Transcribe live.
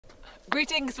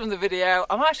Greetings from the video.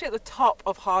 I'm actually at the top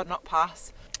of Hardknott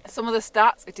Pass. Some of the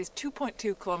stats: it is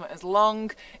 2.2 kilometers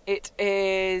long. It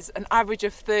is an average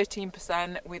of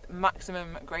 13% with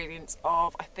maximum gradients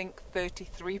of, I think,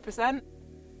 33%.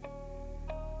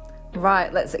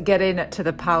 Right, let's get into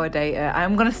the power data.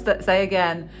 I'm going to say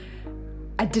again,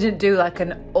 I didn't do like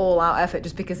an all-out effort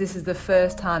just because this is the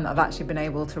first time that I've actually been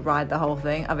able to ride the whole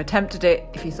thing. I've attempted it,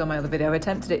 if you saw my other video, I've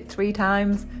attempted it 3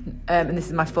 times, and this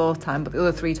is my 4th time, but the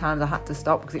other 3 times I had to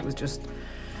stop because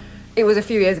it was a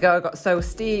few years ago. I got so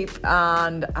steep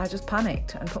and I just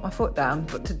panicked and put my foot down.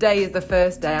 But today is the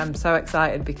first day. I'm so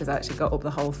excited because I actually got up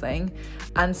the whole thing.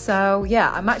 And so,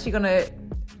 yeah, I'm actually going to,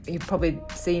 you've probably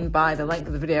seen by the length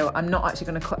of the video, I'm not actually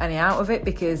going to cut any out of it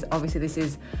because obviously this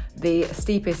is the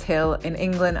steepest hill in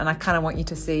England and I kind of want you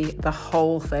to see the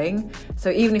whole thing. So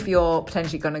even if you're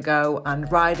potentially going to go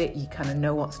and ride it, you kind of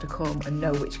know what's to come and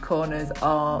know which corners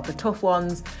are the tough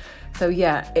ones. So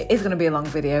yeah, it is going to be a long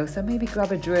video, so maybe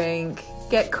grab a drink,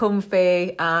 get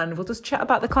comfy, and we'll just chat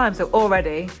about the climb. So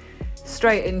already,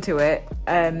 straight into it,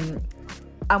 and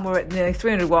we're at nearly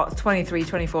 300 watts, 23,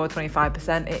 24,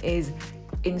 25%. It is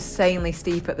insanely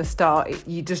steep at the start.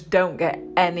 You just don't get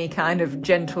any kind of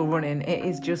gentle running. It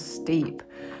is just steep.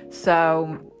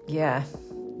 So yeah,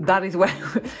 that is where,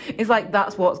 it's like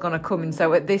that's what's going to come. And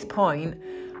so at this point,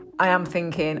 I am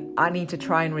thinking I need to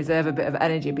try and reserve a bit of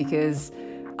energy because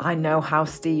I know how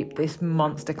steep this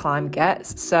monster climb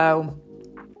gets. So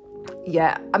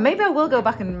yeah, maybe I will go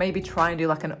back and maybe try and do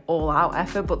like an all-out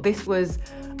effort, but this was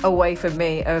a way for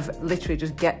me of literally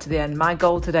just get to the end. My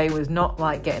goal today was not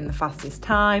like getting the fastest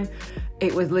time.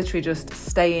 It was literally just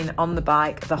staying on the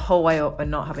bike the whole way up and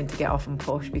not having to get off and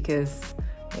push because,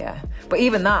 yeah. But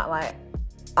even that, like,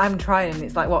 I'm trying and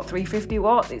it's like, what, 350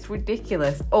 watts? It's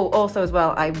ridiculous. Oh, also as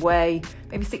well, I weigh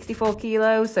maybe 64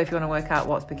 kilos. So if you want to work out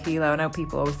watts per kilo, I know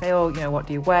people always say, oh, you know, what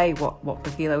do you weigh? What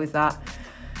per kilo is that?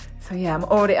 So yeah, I'm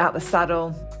already out the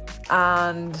saddle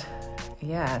and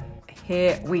yeah,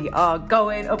 here we are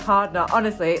going up Hardknott.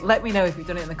 Honestly, let me know if you've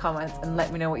done it in the comments and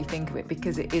let me know what you think of it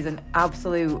because it is an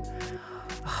absolute,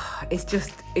 it's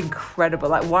just incredible.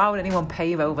 Like, why would anyone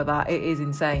pave over that? It is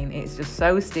insane. It's just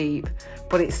so steep,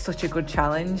 but it's such a good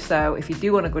challenge. So if you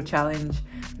do want a good challenge,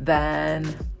 then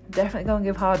definitely go and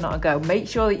give Hardknott a go. Make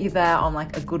sure that you're there on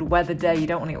like a good weather day. You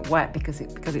don't want it wet because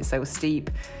it's so steep.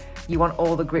 You want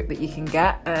all the grip that you can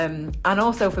get. And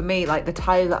also for me, like the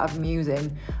tyres that I'm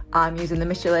using the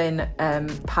Michelin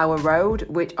Power Road,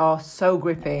 which are so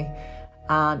grippy.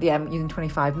 And yeah, I'm using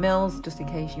 25 mils, just in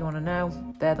case you want to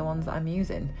know. They're the ones that I'm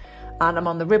using. And I'm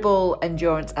on the Ridden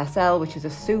Endurance SL, which is a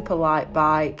super light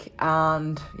bike.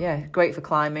 And yeah, great for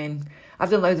climbing. I've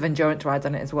done loads of endurance rides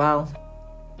on it as well.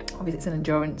 Obviously it's an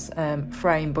endurance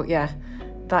frame, but yeah,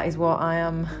 that is what I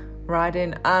am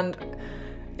riding. And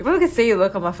if you can see the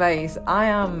look on my face, I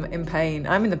am in pain.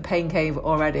 I'm in the pain cave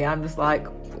already. I'm just like,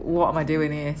 what am I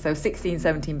doing here? So 16,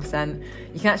 17%.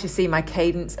 You can actually see my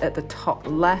cadence at the top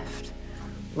left,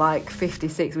 like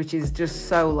 56, which is just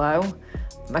so low.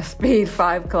 My speed,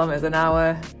 5 kilometers an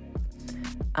hour.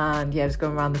 And yeah, just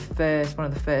going around one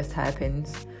of the first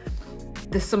hairpins.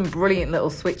 There's some brilliant little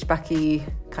switchbacky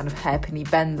kind of hairpinny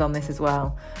bends on this as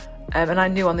well. And I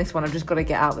knew on this one I've just got to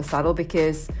get out of the saddle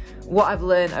because what I've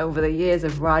learned over the years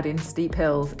of riding steep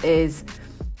hills is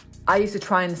I used to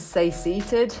try and stay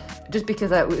seated just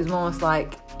because it was almost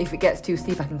like if it gets too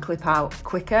steep I can clip out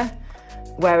quicker,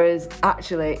 whereas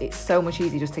actually it's so much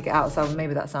easier just to get out of the saddle.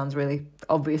 Maybe that sounds really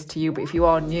obvious to you, but if you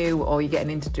are new or you're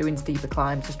getting into doing steeper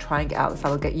climbs, just try and get out of the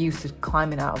saddle, get used to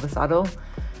climbing out of the saddle.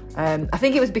 I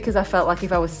think it was because I felt like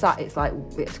if I was sat,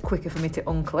 it's quicker for me to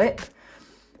unclip.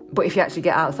 But if you actually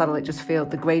get out of the saddle,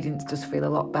 the gradients just feel a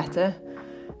lot better.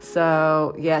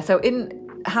 So yeah, so in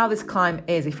how this climb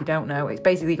is, if you don't know, it's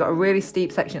basically got a really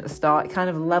steep section at the start. It kind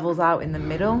of levels out in the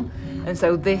middle. And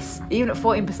so this, even at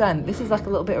 14%, this is like a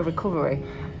little bit of recovery.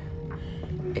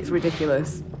 It's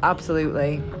ridiculous.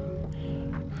 Absolutely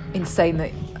insane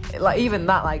that, like even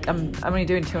that, like I'm only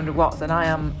doing 200 watts and I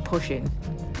am pushing.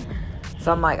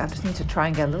 So I'm like, I just need to try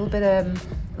and get a little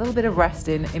bit of rest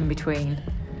in between.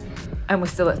 And we're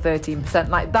still at 13%.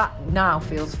 Like that now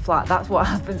feels flat. That's what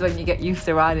happens when you get used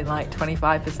to riding like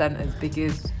 25%, is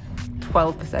because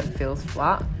 12% feels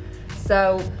flat.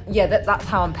 So yeah, that's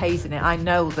how I'm pacing it. I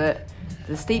know that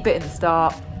the steep bit in the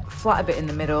start, flat a bit in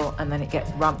the middle, and then it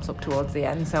gets ramped up towards the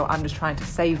end. So I'm just trying to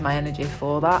save my energy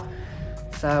for that.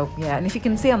 So yeah, and if you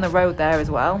can see on the road there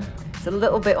as well, it's a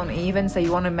little bit uneven, so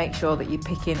you want to make sure that you're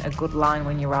picking a good line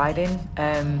when you're riding,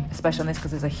 especially on this because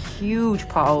there's a huge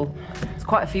pothole There's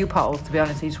quite a few potholes, to be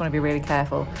honest, so you just want to be really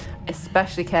careful,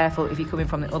 especially careful if you're coming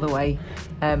from the other way,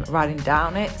 riding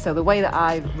down it. So the way that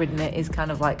I've ridden it is kind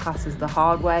of like classed as the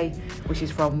hard way, which is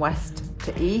from west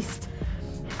to east.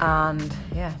 And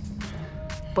yeah,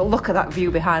 but look at that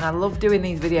view behind. I love doing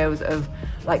these videos of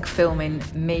like filming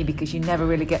me, because you never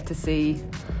really get to see,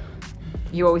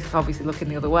 you always obviously looking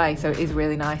the other way, so it is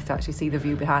really nice to actually see the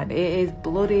view behind. It is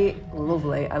bloody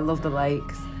lovely. I love the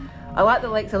lakes. I like the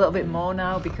lakes a little bit more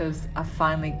now because I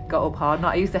finally got up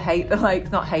Hardknott. I used to hate the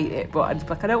lakes, not hate it, but I just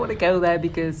like, I don't want to go there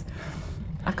because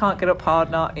I can't get up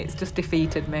Hardknott. It's just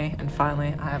defeated me, and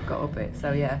finally I have got up it.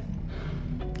 So yeah,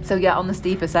 on the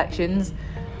steeper sections,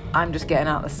 I'm just getting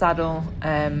out the saddle,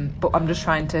 but I'm just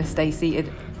trying to stay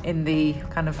seated in the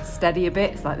kind of steadier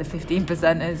bits, like the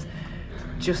 15%ers,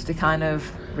 just to kind of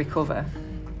recover.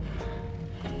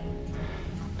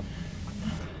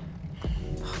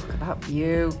 That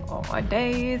view, oh my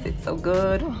days, it's so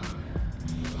good.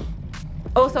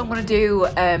 Also, I'm going to do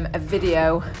a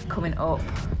video coming up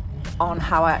on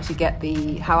how I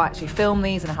actually film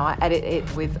these and how I edit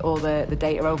it with all the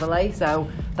data overlay. So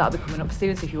that'll be coming up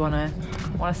soon. So if you want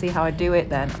to see how I do it,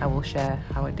 then I will share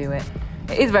how I do it.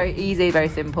 It is very easy, very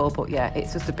simple, but yeah,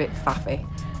 it's just a bit faffy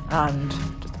and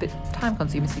just a bit time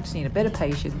consuming. So you just need a bit of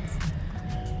patience.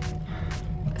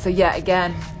 So yeah,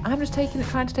 again, I'm just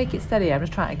trying to take it steady. I'm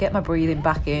just trying to get my breathing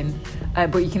back in,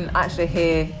 but you can actually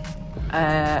hear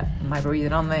my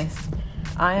breathing on this.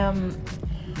 I am,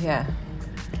 yeah.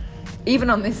 Even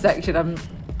on this section,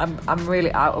 I'm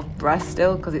really out of breath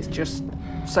still, because it's just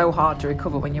so hard to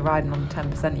recover when you're riding on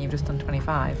 10% and you've just done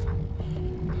 25.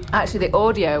 Actually, the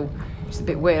audio, which is a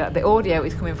bit weird, the audio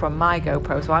is coming from my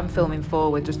GoPro, so I'm filming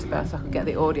forward just about so I could get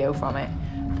the audio from it.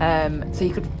 So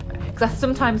you could. Because I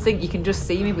sometimes think you can just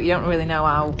see me, but you don't really know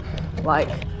how like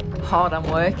hard I'm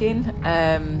working.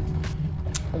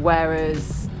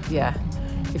 Whereas, yeah,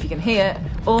 if you can hear.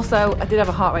 Also, I did have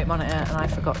a heart rate monitor and I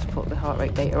forgot to put the heart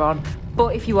rate data on.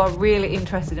 But if you are really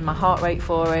interested in my heart rate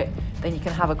for it, then you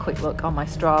can have a quick look on my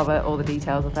Strava. All the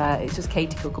details are there. It's just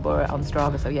Katie Kookaburra on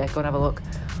Strava. So yeah, go and have a look.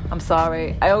 I'm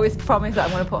sorry. I always promise that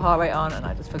I'm going to put heart rate on and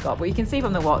I just forgot. But you can see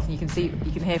from the watts and you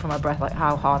can hear from my breath like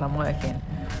how hard I'm working.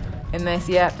 In this,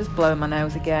 yeah, just blowing my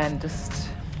nose again. Just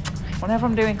whenever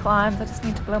I'm doing climbs, I just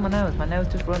need to blow my nose. My nose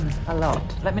just runs a lot.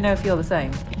 Let me know if you're the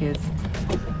same, because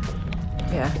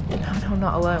yeah, I'm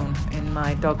not alone in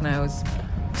my dog nose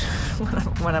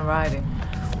when I'm riding.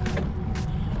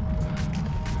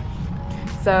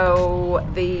 So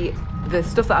the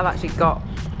stuff that I've actually got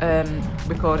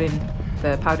recording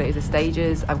the power data is the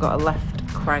stages. I've got a left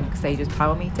crank stages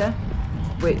power meter,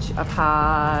 which I've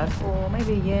had for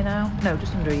maybe a year now. No,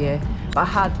 just under a year. But I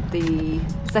had the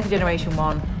second generation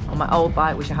one on my old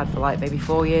bike, which I had for like maybe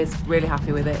 4 years. Really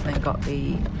happy with it. And then got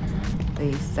the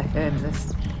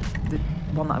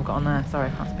one that I've got on there. Sorry,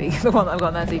 I can't speak. The one that I've got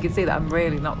on there. So you can see that I'm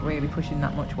really not really pushing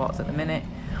that much watts at the minute.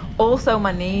 Also,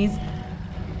 my knees.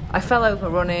 I fell over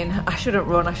running. I shouldn't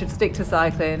run. I should stick to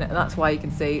cycling. And that's why you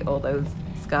can see all those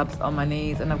scabs on my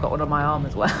knees. And I've got one on my arm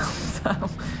as well. So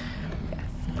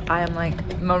I am like,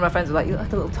 one of my friends was like, you're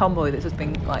like a little tomboy that's just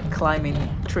been like climbing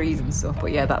trees and stuff.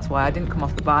 But yeah, that's why I didn't come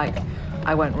off the bike.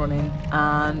 I went running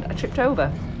and I tripped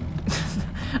over.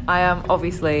 I am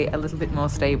obviously a little bit more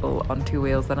stable on 2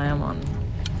 wheels than I am on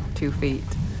 2 feet,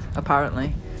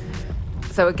 apparently.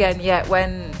 So again, yeah,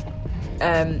 when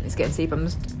it's getting steep, I'm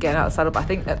just getting out of the saddle. But I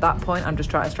think at that point, I'm just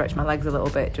trying to stretch my legs a little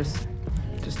bit, just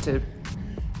to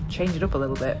change it up a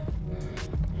little bit.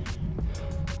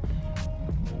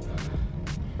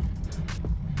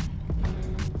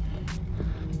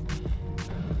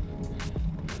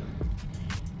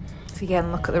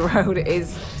 Again, look at the road. It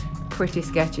is pretty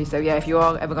sketchy, so yeah, if you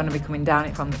are ever going to be coming down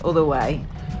it from the other way,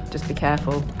 just be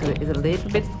careful, because it is a little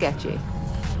bit sketchy.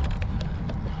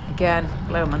 Again,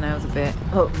 blow my nose a bit.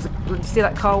 Look, did you see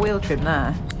that car wheel trim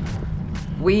there?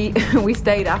 We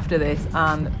stayed after this,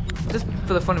 and just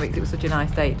for the fun of it, because it was such a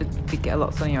nice day, it did get a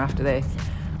lot sunnier after this,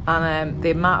 and the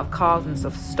amount of cars and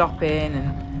stuff stopping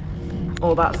and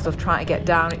all that stuff, trying to get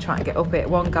down it, trying to get up it.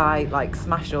 One guy like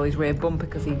smashed all his rear bumper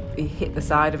because he hit the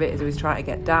side of it as he was trying to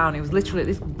get down. It was literally,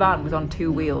 this van was on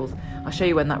 2 wheels. I'll show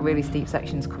you when that really steep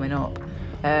section's coming up.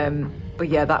 But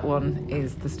yeah, that one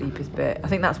is the steepest bit. I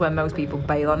think that's where most people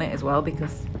bail on it as well,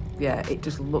 because yeah, it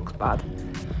just looks bad.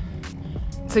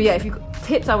 So yeah,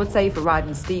 tips I would say for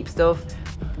riding steep stuff,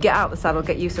 get out the saddle,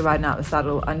 get used to riding out the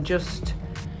saddle, and just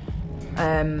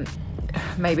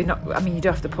maybe not, I mean, you do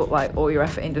have to put like all your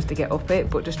effort in just to get up it,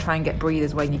 but just try and get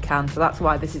breathers when you can. So that's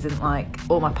why this isn't like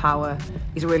all my power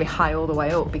is really high all the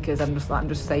way up, because I'm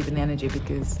just saving the energy,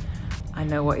 because I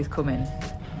know what is coming.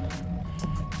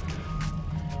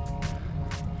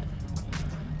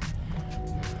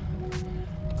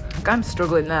 I'm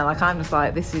struggling there. Like, I'm just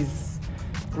like, this is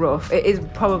rough. It is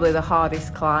probably the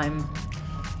hardest climb.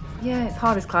 Yeah, it's the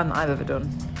hardest climb that I've ever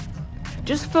done.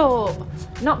 Just for,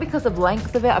 not because of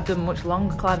length of it, I've done much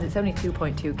longer climbs, it's only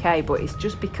 2.2k, but it's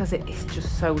just because it's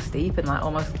just so steep and like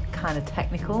almost kind of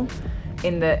technical,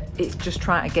 in that it's just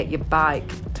trying to get your bike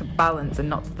to balance and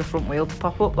not the front wheel to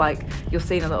pop up. Like, you'll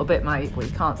see in a little bit, well,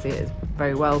 you can't see it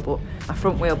very well, but my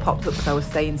front wheel popped up because I was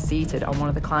staying seated on one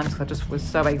of the climbs because I just was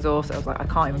so exhausted. I was like, I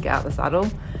can't even get out of the saddle.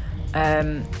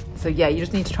 So yeah, you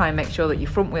just need to try and make sure that your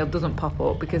front wheel doesn't pop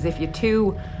up, because if you're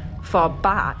too far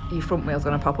back, your front wheel's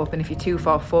going to pop up, and if you're too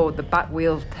far forward, the back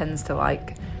wheel tends to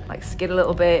like skid a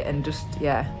little bit, and just,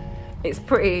 yeah, it's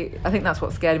pretty, I think that's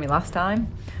what scared me last time.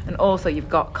 And also you've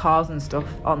got cars and stuff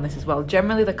on this as well.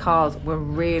 Generally the cars were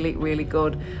really, really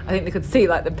good. I think they could see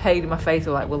like the pain in my face.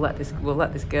 Were like, we'll let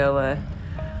this girl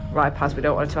ride past, we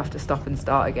don't want her to have to stop and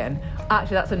start again.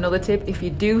 Actually, that's another tip. If you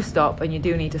do stop and you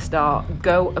do need to start,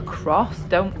 go across,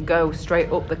 don't go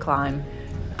straight up the climb.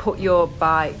 Put your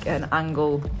bike at an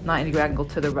angle, 90-degree angle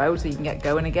to the road, so you can get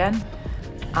going again.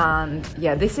 And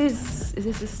yeah, is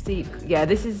this a steep? Yeah,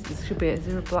 this should be, is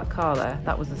there a black car there?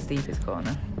 That was the steepest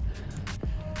corner.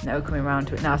 No, coming around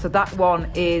to it now. So that one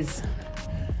is,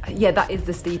 yeah, that is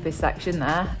the steepest section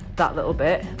there, that little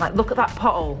bit. Like, look at that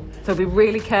pothole. So be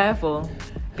really careful.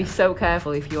 Be so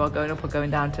careful if you are going up or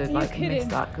going down to like miss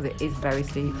that, because it is very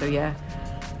steep. So yeah,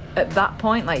 at that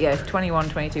point, like, yeah,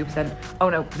 22%. Oh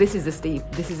no, this is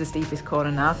the steepest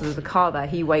corner now. So there's a car there,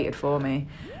 he waited for me.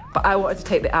 But I wanted to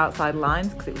take the outside lines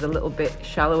because it was a little bit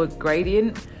shallower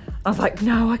gradient. I was like,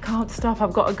 no, I can't stop,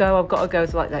 I've got to go.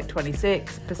 So like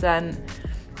 26%.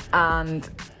 And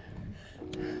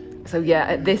so yeah,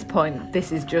 at this point,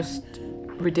 this is just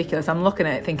ridiculous. I'm looking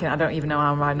at it thinking, I don't even know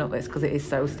how I'm riding up this because it is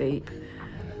so steep.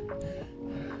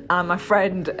 And my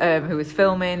friend who was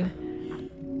filming,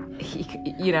 he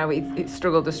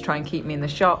struggled just to try and keep me in the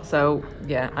shot. So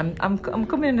yeah, I'm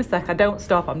coming in a sec. I don't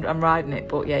stop. I'm riding it,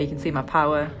 but yeah, you can see my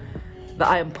power that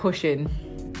I am pushing.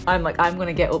 I'm like, I'm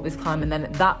gonna get up this climb, and then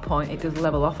at that point it does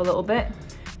level off a little bit,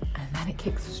 and then it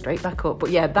kicks straight back up.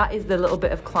 But yeah, that is the little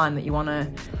bit of climb that you want to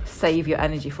save your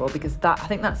energy for, because I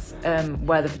think that's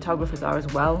where the photographers are as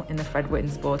well, in the Fred Whitten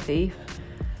Sportif,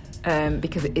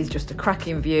 because it is just a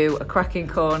cracking view, a cracking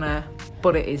corner,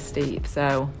 but it is steep.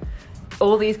 So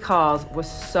all these cars were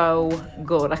so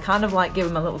good. I kind of like give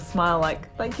them a little smile,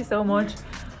 like, thank you so much.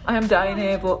 I am dying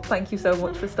here, but thank you so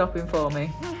much for stopping for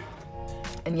me.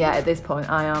 And yeah, at this point,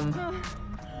 I am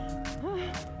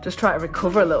just trying to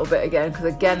recover a little bit again, because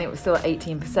again, it was still at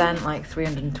 18%, like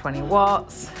 320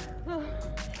 watts.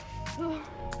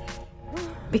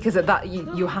 Because at that,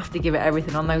 you have to give it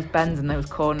everything on those bends and those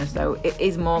corners. So it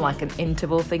is more like an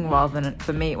interval thing rather than,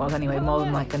 for me it was anyway, more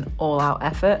than like an all-out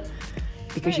effort.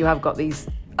 Because you have got these,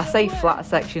 I say flatter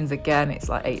sections again, it's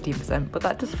like 18%, but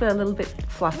that does feel a little bit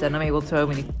flatter, and I'm able to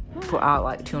only put out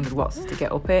like 200 watts to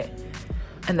get up it.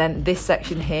 And then this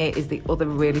section here is the other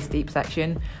really steep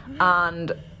section,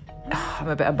 and I'm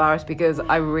a bit embarrassed because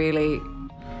I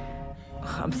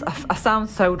sound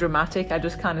so dramatic. I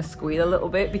just kind of squeal a little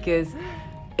bit because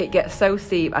it gets so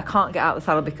steep. I can't get out of the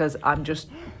saddle because I'm just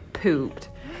pooped,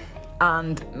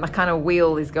 and my kind of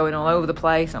wheel is going all over the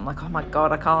place. I'm like, oh my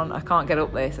God, I can't get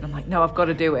up this. And I'm like, no, I've got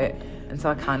to do it. And so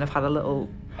I kind of had a little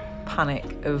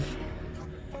panic of,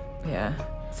 yeah.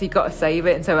 So you've got to save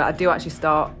it. And so I do actually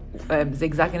start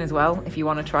zigzagging as well. If you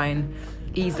want to try and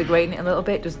ease the gradient a little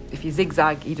bit, just if you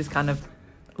zigzag, you just kind of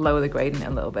lower the gradient a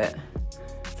little bit.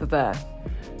 So there.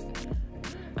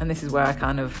 And this is where I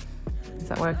kind of, is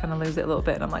that where I kind of lose it a little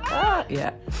bit? And I'm like, ah,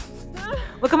 yeah.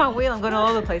 Look at my wheel, I'm going all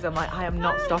over the place. I'm like, I am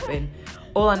not stopping.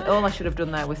 All I should have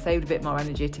done there was saved a bit more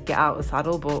energy to get out of the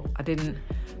saddle, but I didn't.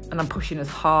 And I'm pushing as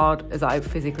hard as I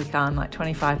physically can, like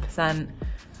 25%.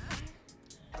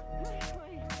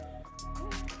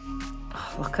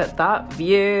 Oh, look at that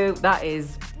view. That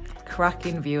is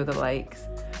cracking view of the lakes.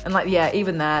 And like, yeah,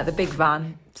 even there, the big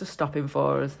van just stopping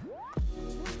for us.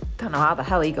 Don't know how the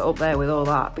hell he got up there with all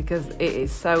that, because it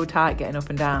is so tight getting up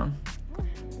and down.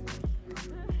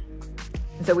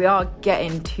 And so we are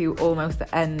getting to almost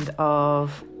the end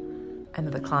of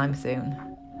the climb soon.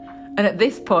 And at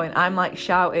this point, I'm like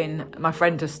shouting my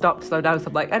friend to stop, slow down. So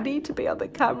I'm like, I need to be on the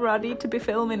camera. I need to be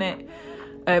filming it.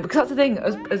 Because that's the thing,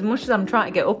 as much as I'm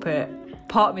trying to get up it,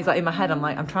 part of me is like in my head, I'm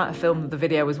like, I'm trying to film the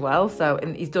video as well. So,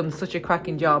 and he's done such a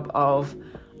cracking job of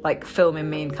like filming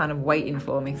me and kind of waiting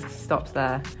for me. So he stops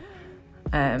there.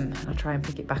 And I'll try and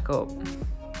pick it back up.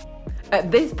 At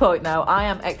this point now, I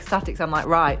am ecstatic. So I'm like,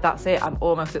 right, that's it. I'm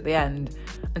almost at the end.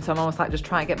 And so I'm almost like just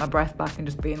trying to get my breath back and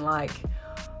just being like,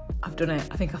 I've done it.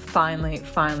 I think I've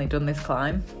finally done this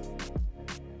climb.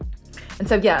 And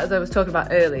so yeah, as I was talking about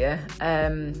earlier,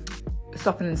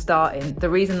 stopping and starting, the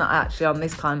reason that I actually on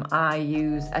this climb I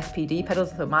use SPD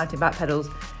pedals, so mountain bike pedals,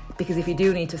 because if you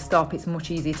do need to stop, it's much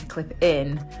easier to clip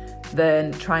in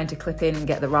than trying to clip in and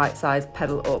get the right size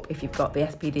pedal up if you've got the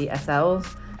SPD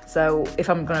SLs. So if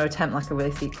I'm going to attempt like a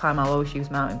really steep climb, I'll always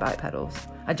use mountain bike pedals.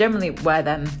 I generally wear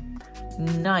them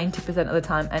 90% of the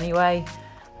time anyway,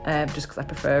 just because I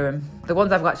prefer them. The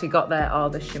ones I've actually got there are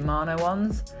the Shimano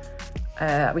ones,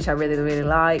 which I really, really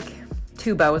like.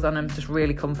 2 boas on them, just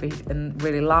really comfy and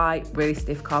really light, really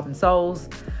stiff carbon soles.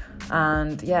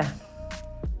 And yeah.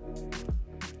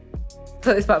 So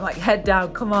at this point I'm like, head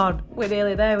down, come on, we're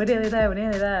nearly there, we're nearly there, we're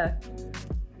nearly there.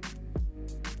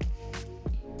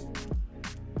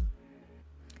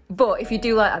 But if you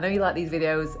do like, I know you like these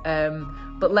videos,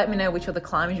 but let me know which other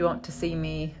climbs you want to see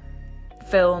me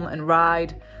film and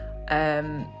ride,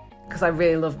 because I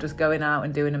really love just going out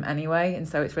and doing them anyway, and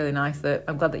so it's really nice that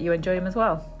I'm glad that you enjoy them as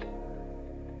well.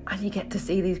 And you get to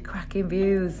see these cracking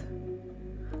views.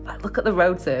 Like, look at the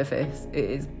road surface. It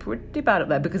is pretty bad up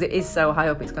there because it is so high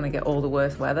up, it's going to get all the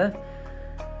worst weather.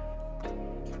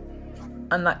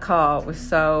 And that car was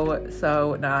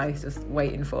so nice, just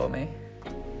waiting for me.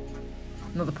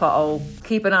 Another pothole.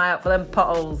 Keep an eye out for them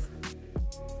potholes.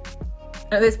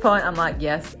 At this point, I'm like,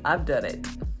 yes, I've done it.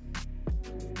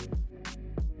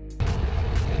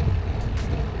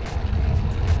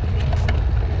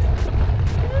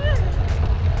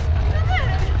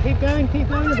 Keep going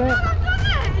a bit.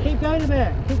 Keep going a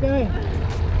bit. Keep going.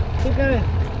 Keep going.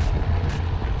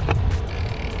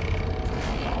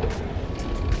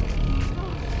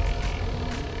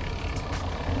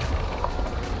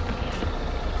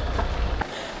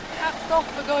 Hats off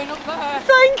for going up there.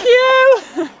 Thank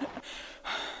you!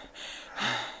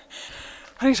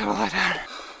 I need to have a lie down.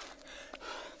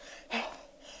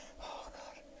 Oh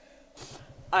God.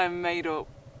 I'm made up.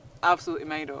 Absolutely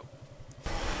made up.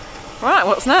 Right,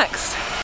 what's next?